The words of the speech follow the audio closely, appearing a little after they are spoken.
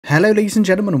Hello ladies and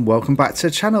gentlemen, and welcome back to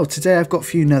the channel. Today I've got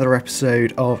for you another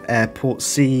episode of Airport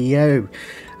CEO,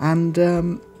 and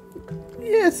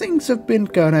yeah, things have been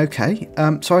going okay.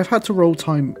 So I've had to roll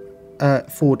time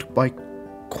forward by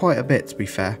quite a bit, to be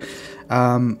fair.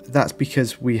 That's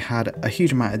because we had a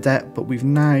huge amount of debt, but we've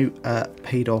now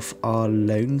paid off our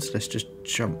loans. Let's just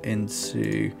jump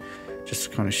into, just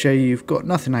to kind of show you've got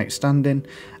nothing outstanding,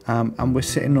 and we're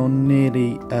sitting on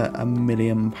nearly £1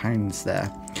 million there.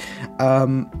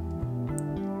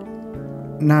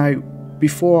 Now,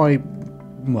 before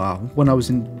when I was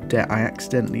in debt, I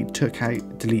accidentally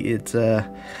deleted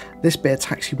this bit of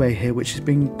taxiway here, which has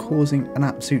been causing an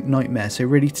absolute nightmare. So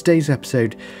really today's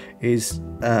episode is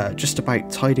just about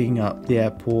tidying up the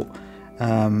airport,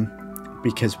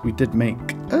 because we did make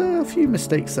a few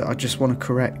mistakes that I just want to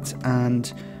correct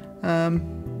and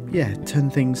yeah,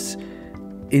 turn things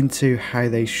into how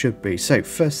they should be. So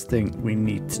first thing we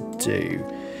need to do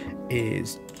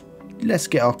is let's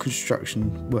get our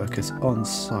construction workers on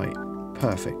site.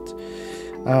 Perfect.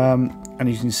 And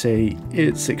you can see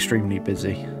it's extremely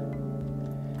busy,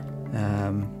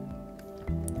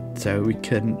 so we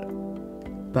can,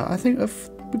 but I think we've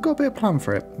got a bit of a plan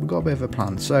for it. We've got a bit of a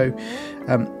plan. So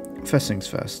first things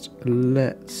first,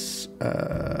 let's get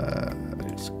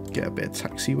a bit of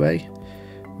taxiway.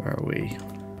 Where are we?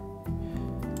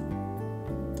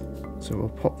 So we'll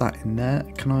pop that in there.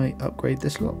 Can I upgrade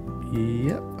this lot?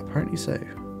 Yep, apparently so.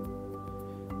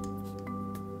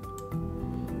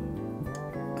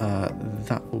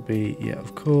 That will be, yeah,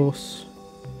 of course.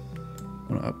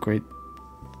 I want to upgrade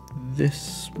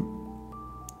this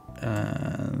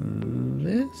and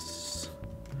this.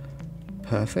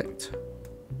 Perfect.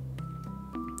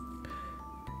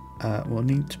 We'll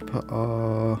need to put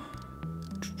our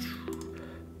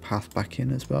path back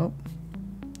in as well.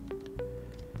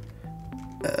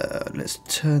 Let's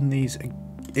turn these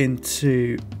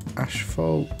into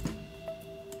asphalt.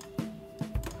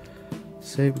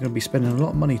 So we're going to be spending a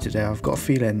lot of money today, I've got a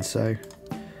feeling. So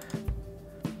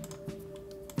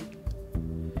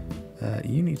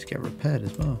you need to get repaired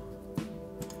as well.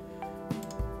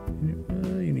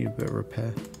 You need a bit of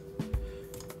repair.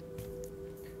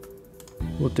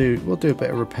 We'll do a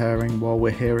bit of repairing while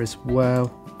we're here as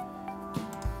well.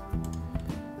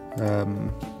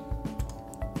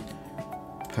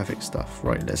 Perfect stuff.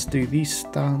 Right, let's do these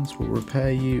stands. We'll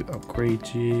repair you, upgrade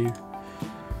you,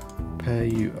 repair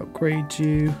you, upgrade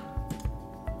you.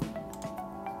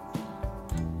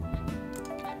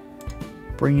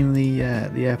 Bringing the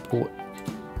airport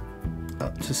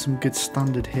up to some good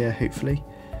standard here, hopefully.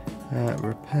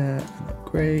 Repair and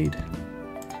upgrade.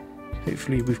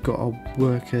 Hopefully we've got our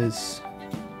workers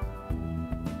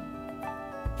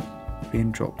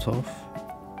being dropped off.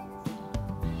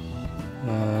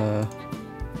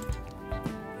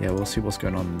 Yeah, we'll see what's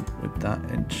going on with that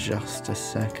in just a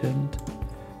second.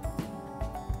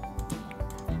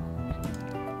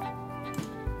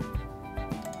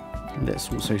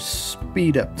 Let's also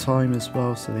speed up time as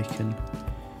well so they can...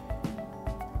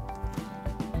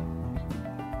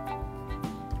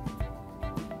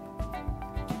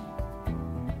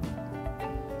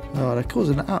 Oh, they're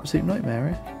causing an absolute nightmare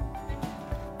here.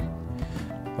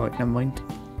 Right, never mind.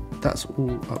 That's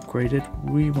all upgraded.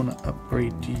 We want to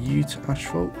upgrade you to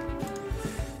asphalt.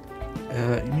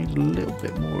 You need a little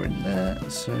bit more in there,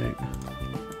 so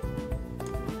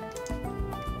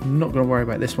I'm not going to worry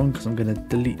about this one because I'm going to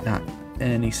delete that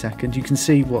any second. You can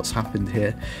see what's happened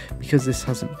here because this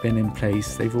hasn't been in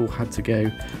place. They've all had to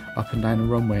go up and down the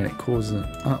runway, and it causes an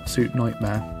absolute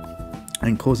nightmare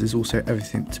and causes also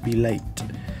everything to be late.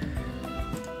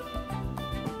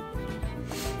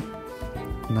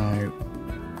 Now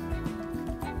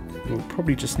we'll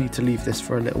probably just need to leave this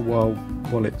for a little while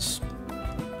it's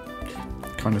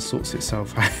kind of sorts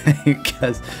itself out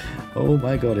because oh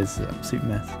my god, it's an absolute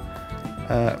mess.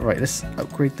 Right, let's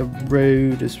upgrade the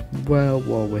road as well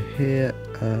while we're here.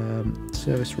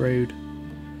 Service road.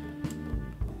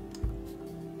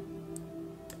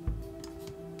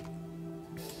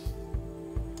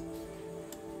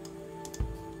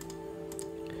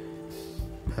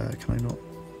 Can I not?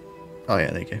 Oh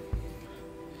yeah, there you go.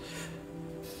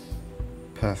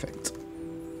 Perfect.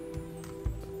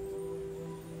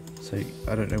 So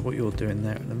I don't know what you're doing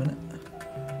there at the minute.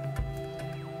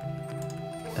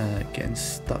 Getting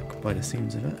stuck by the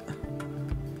seams of it.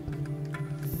 I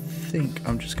think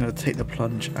I'm just going to take the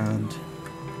plunge and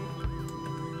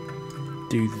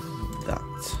do that.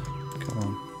 Come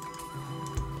on.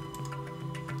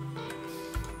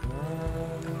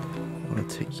 I want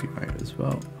to take you out as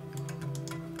well.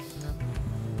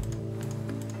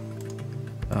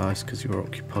 Oh, it's because you're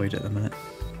occupied at the minute.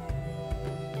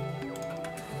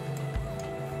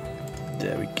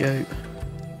 There we go.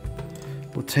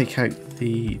 We'll take out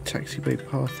the taxiway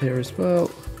path here as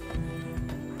well.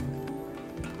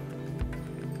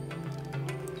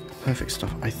 Perfect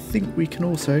stuff. I think we can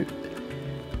also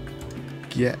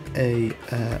get a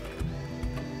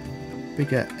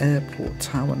bigger airport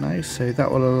tower now, so that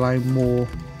will allow more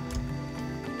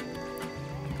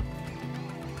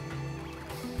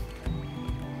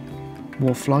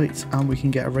flights, and we can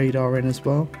get a radar in as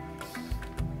well.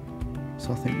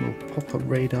 So I think we'll pop a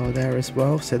radar there as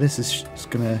well. So this is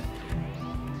just going to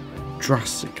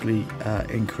drastically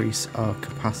increase our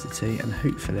capacity, and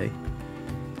hopefully,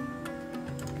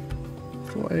 I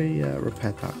thought I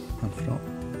repaired that. I've not.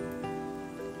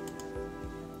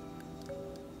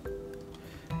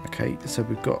 Okay, so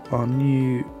we've got our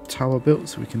new tower built,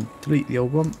 so we can delete the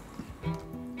old one.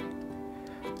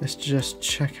 Let's just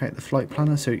check out the flight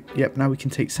planner. So, yep, now we can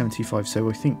take 75. So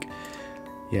I think,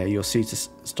 yeah, you'll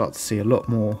start to see a lot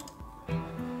more.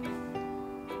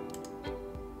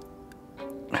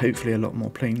 Hopefully, a lot more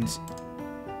planes.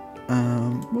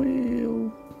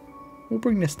 We'll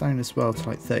bring this down as well to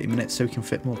like 30 minutes, so we can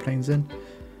fit more planes in.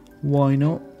 Why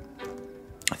not?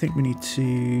 I think we need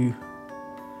to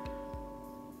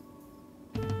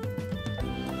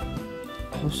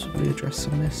possibly address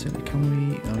some of this. So can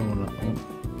we? I don't want to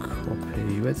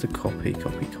copy. Where's the copy?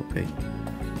 Copy.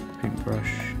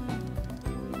 Paintbrush.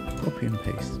 Copy and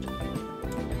paste.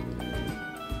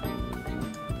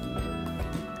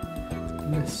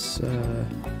 Let's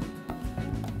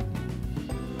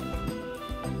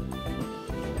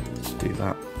do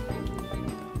that.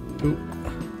 Ooh.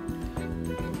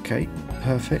 Okay,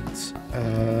 perfect.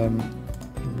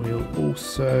 We'll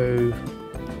also.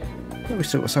 Oh, we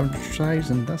still got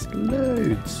 700,000. That's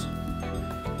loads.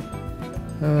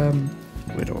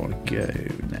 Where do I want to go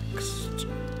next?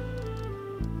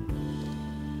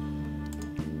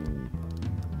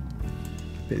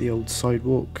 Bit of the old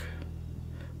sidewalk.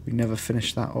 We never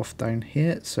finished that off down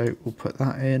here, so we'll put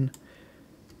that in.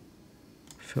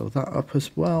 Fill that up as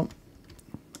well.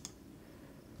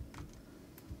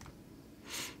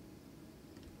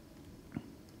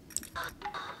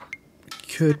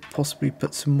 Could possibly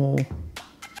put some more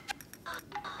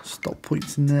stop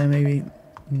points in there, maybe.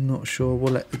 Not sure.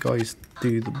 We'll let the guys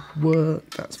do the work.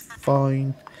 That's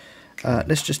fine.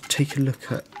 Let's just take a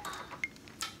look at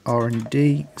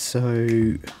R&D.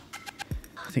 So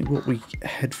I think what we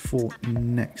head for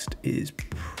next is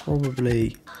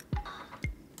probably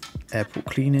airport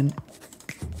cleaning.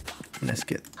 Let's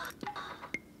get.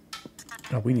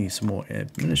 Oh, we need some more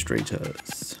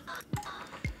administrators.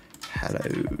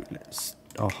 Hello. Let's.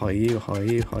 I'll hire you,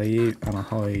 and I'll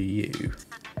hire you.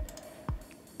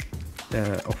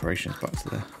 Operations butts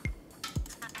there.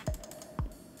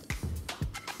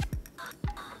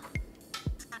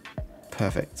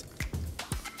 Perfect.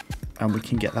 And we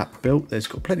can get that built. There's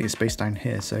got plenty of space down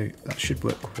here, so that should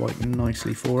work quite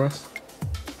nicely for us.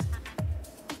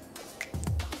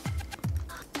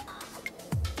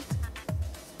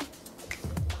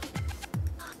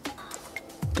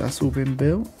 That's all been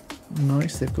built.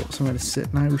 Nice, they've got somewhere to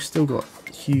sit now. We've still got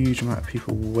a huge amount of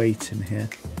people waiting here.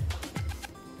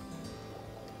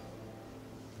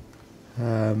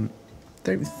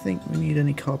 Don't think we need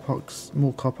any car parks,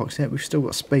 more car parks yet. We've still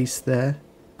got space there.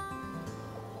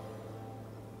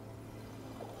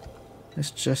 Let's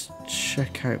just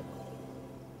check out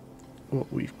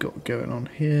what we've got going on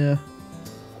here.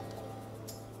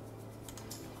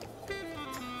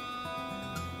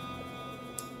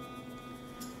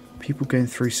 People going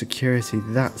through security,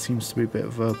 that seems to be a bit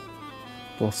of a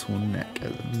bottleneck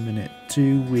at the minute.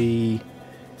 Do we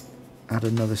add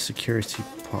another security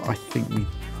part? I think we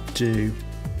do.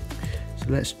 So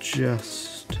let's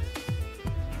just,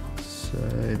 so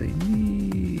they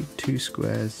need 2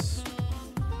 squares.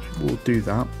 We'll do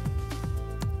that.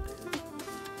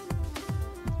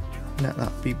 Let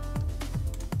that be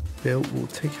built. We'll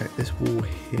take out this wall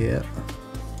here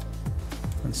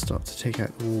and start to take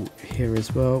out the wall here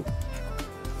as well.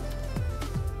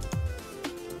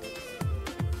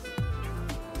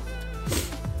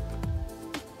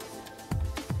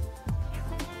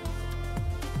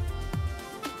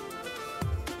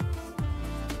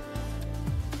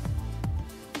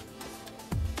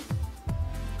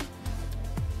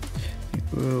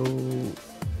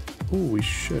 We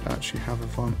should actually have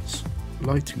advanced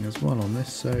lighting as well on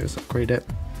this, so let's upgrade it.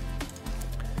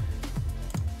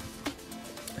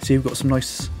 See, we've got some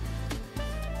nice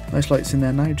lights in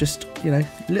there now, just, you know,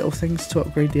 little things to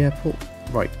upgrade the airport.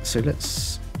 Right, so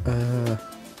let's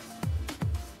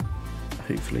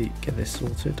hopefully get this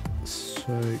sorted.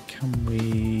 So can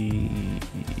we,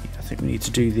 I think we need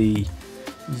to do the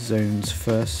zones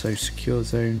first, so secure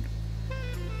zone,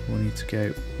 we'll need to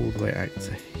go all the way out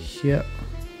to here.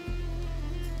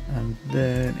 And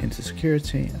then into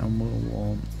security, and we'll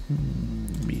want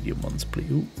medium ones, please.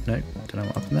 Ooh, no, don't know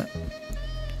what happened there.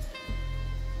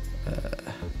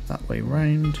 That way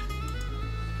round.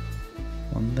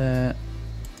 One there.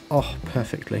 Oh,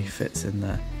 perfectly fits in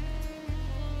there.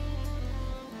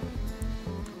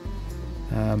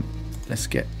 Let's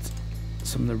get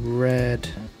some of the red,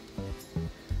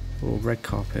 or red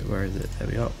carpet. Where is it? There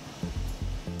we are.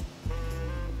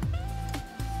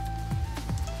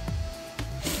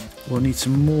 We'll need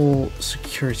some more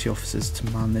security officers to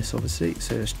man this, obviously.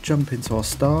 So let's jump into our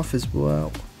staff as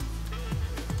well.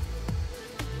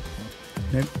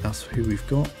 Nope, that's who we've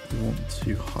got. We want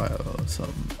to hire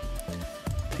some.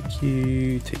 Take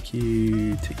you, take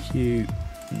you, take you.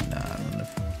 Nah, none of.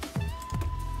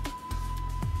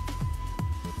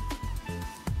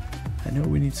 I know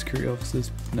we need security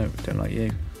officers. No, don't like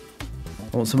you.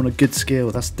 I want someone of good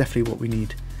skill. That's definitely what we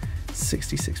need.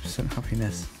 66%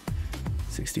 happiness.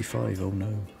 65, oh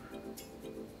no.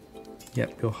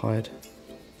 Yep, you're hired.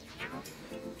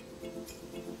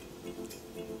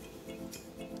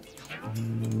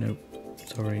 Nope,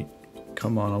 sorry.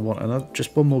 Come on, I want another,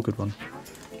 just one more good one.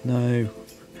 No,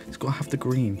 it's got to have the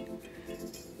green.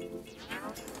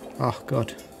 Oh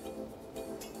god.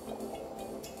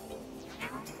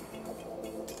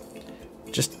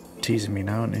 Just teasing me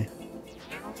now, aren't you?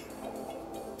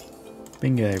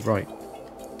 Bingo, right.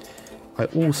 I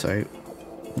also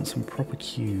want some proper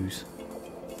queues.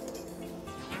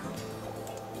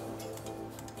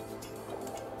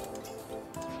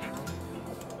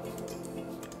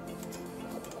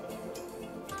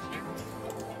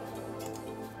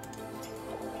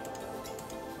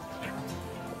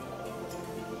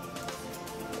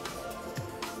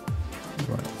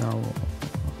 Right now,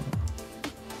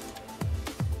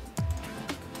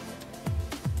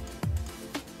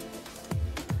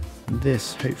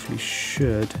 this hopefully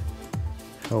should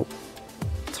help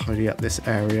tidy up this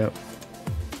area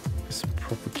with some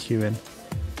proper queuing.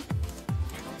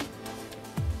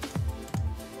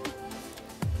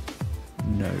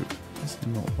 No, that's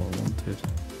not what I wanted.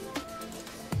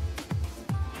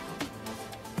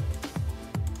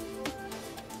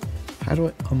 How do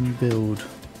I unbuild?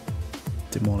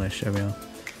 Demolish, there we are.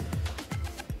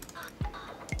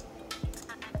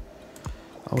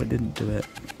 Oh, it didn't do it.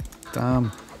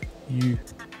 Damn, you.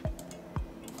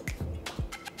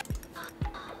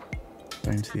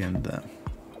 Down to the end there.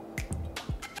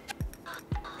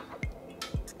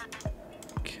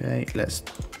 Okay, let's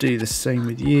do the same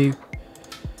with you.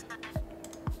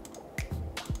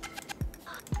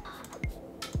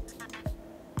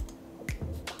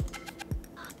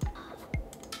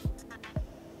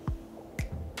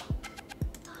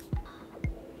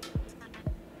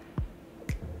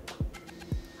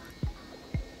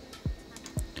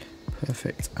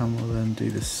 Perfect, and we'll then do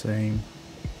the same.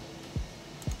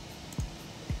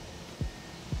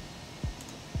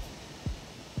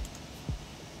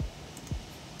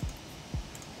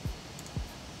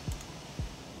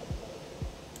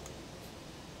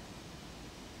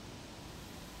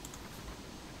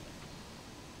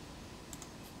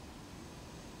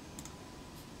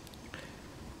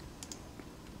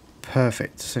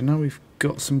 Perfect, so now we've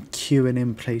got some queuing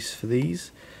in place for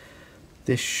these.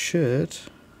 This should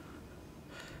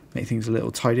make things a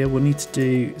little tidier. We'll need to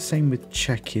do same with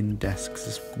check-in desks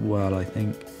as well, I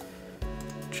think.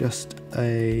 Just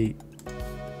a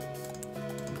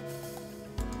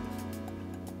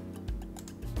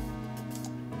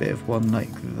bit of one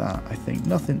like that, I think.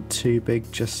 Nothing too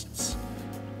big, just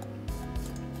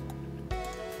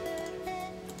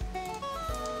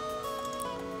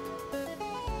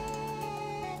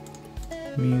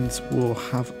means we'll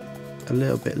have a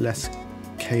little bit less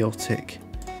chaotic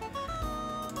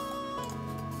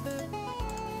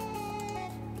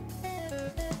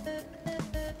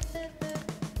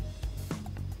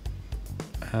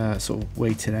sort of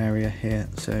waiting area here.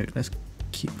 So let's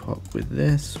keep up with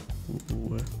this.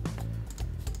 Ooh.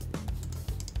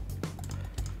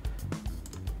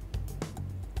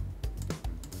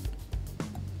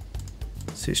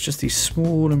 So it's just these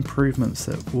small improvements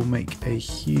that will make a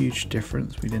huge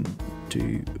difference. We didn't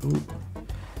do, ooh,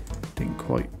 didn't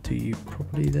quite do you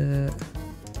properly there.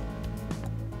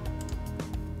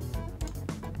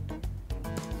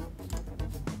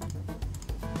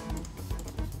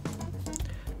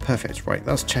 Perfect, right,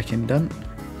 that's check-in done.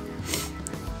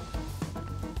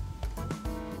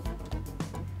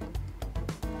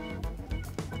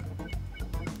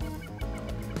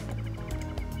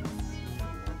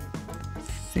 I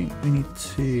think we need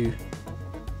to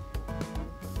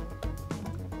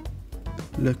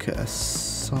look at a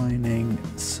assigning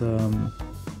some...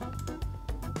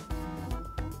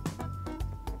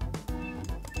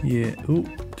 Yeah, oh,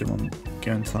 didn't want to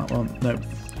go into that one. No.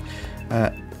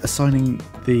 Assigning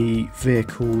the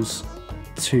vehicles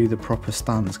to the proper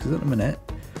stands, because at the minute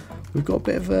we've got a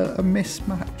bit of a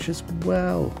mismatch as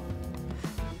well.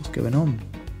 What's going on?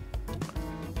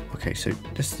 Okay, so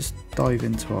let's just dive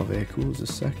into our vehicles a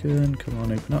second. Come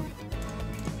on, open up.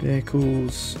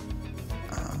 Vehicles.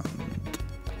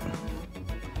 And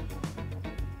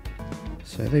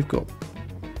so they've got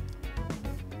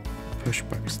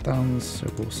pushback stands,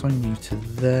 so we'll assign you to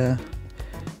there.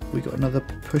 We got another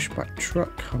pushback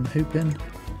truck, I'm hoping.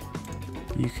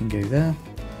 You can go there.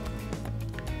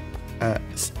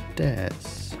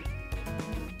 Stairs.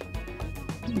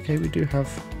 Okay, we do have...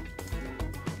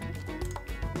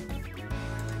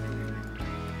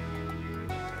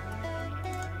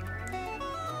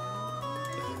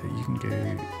 you can go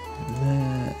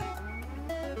there.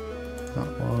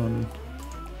 That one.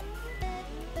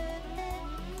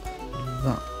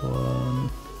 That one.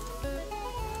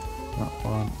 That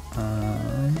one.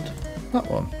 And that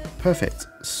one. Perfect.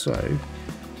 So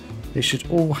they should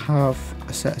all have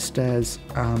a set of stairs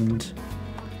and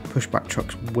pushback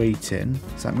trucks waiting.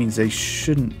 So that means they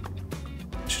should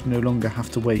no longer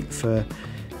have to wait for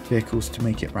vehicles to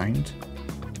make it round,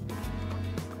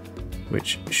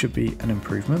 which should be an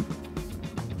improvement.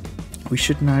 We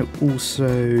should now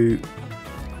also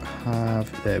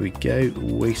have, there we go,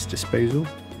 waste disposal.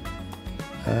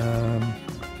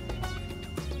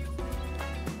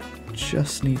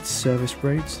 Just needs service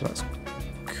roads, so that's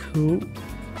cool.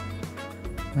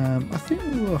 I think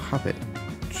we will have it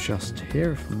just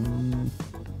here.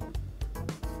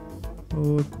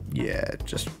 Or yeah,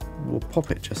 just we'll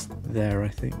pop it just there. I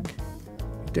think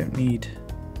we don't need.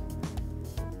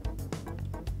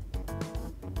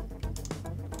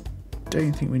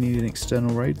 Don't think we need an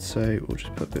external road, so we'll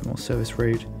just put a bit more service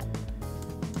road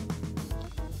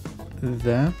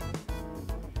there.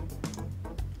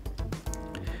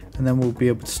 And then we'll be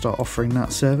able to start offering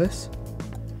that service,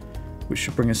 which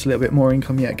should bring us a little bit more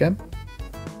income yet again.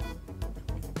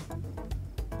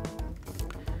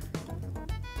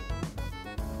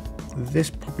 This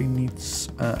probably needs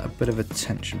a bit of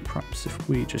attention, perhaps if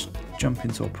we just jump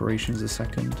into operations a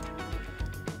second.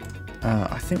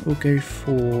 I think we'll go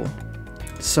for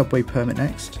subway permit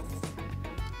next,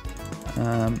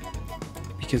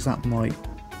 because that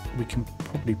we can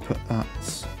probably put that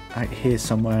out here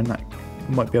somewhere, and that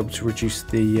might be able to reduce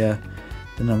the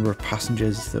number of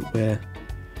passengers that we're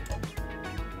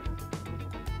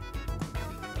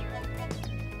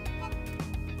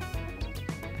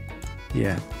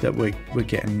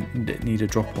getting that need a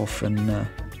drop off and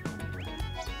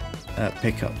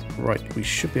pick up. Right, we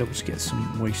should be able to get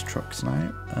some waste trucks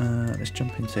now. Let's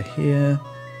jump into here.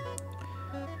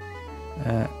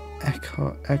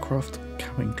 Aircraft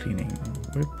cabin cleaning.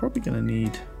 We're probably going to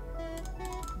need.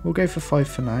 We'll go for 5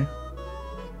 for now.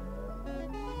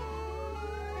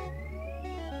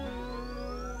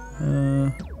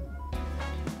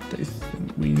 Don't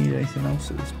think we need anything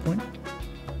else at this point.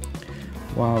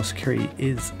 Wow, security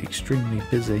is extremely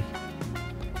busy.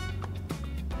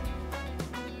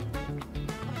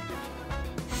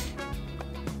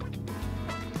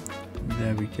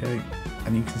 There we go.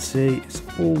 And you can see it's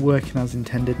all working as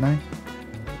intended now.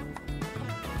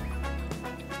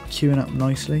 Queuing up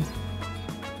nicely.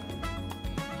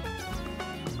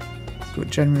 Got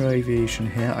general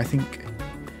aviation here. I think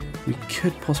we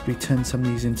could possibly turn some of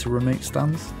these into remote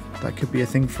stands. That could be a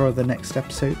thing for the next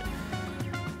episode.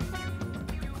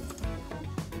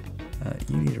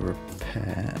 You need a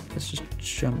repair. Let's just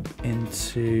jump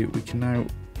into. We can now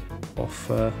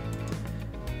offer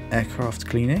aircraft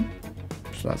cleaning,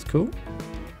 so that's cool.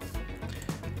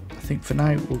 I think for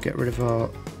now we'll get rid of our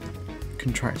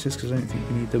contractors because I don't think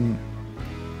we need them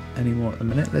anymore at the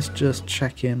minute. Let's just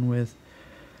check in with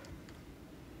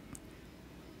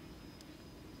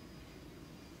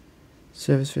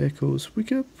service vehicles. We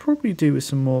could probably do with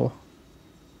some more.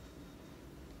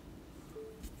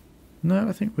 No,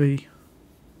 I think we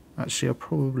actually are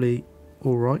probably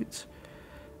alright.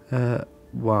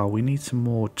 Wow, we need some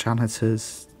more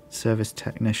janitors, service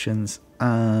technicians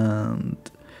and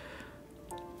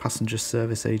passenger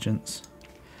service agents.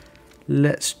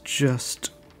 Let's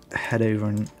just head over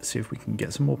and see if we can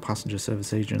get some more passenger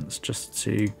service agents just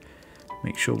to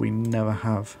make sure we never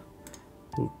have.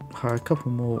 We'll hire a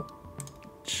couple more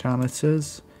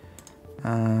janitors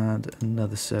and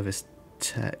another service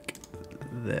tech.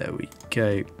 There we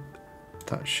go.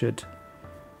 That should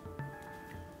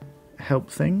help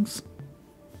things.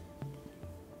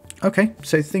 Okay,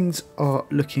 so things are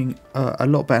looking a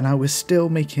lot better now. We're still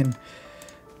making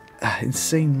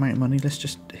insane amount of money. Let's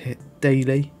just hit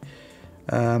daily.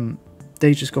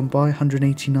 Day just gone by,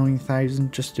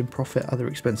 189,000 just in profit. Other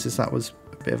expenses, that was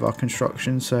a bit of our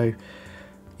construction. So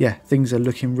yeah, things are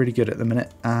looking really good at the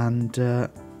minute, and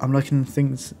I'm liking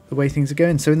the way things are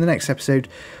going. So in the next episode,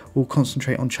 we'll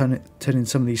concentrate on turning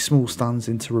some of these small stands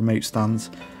into remote stands,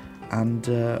 and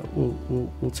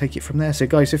we'll take it from there. So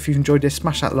guys, if you've enjoyed this,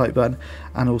 smash that like button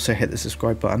and also hit the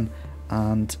subscribe button,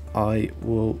 and I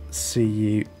will see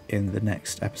you in the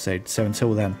next episode. So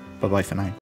until then, bye bye for now.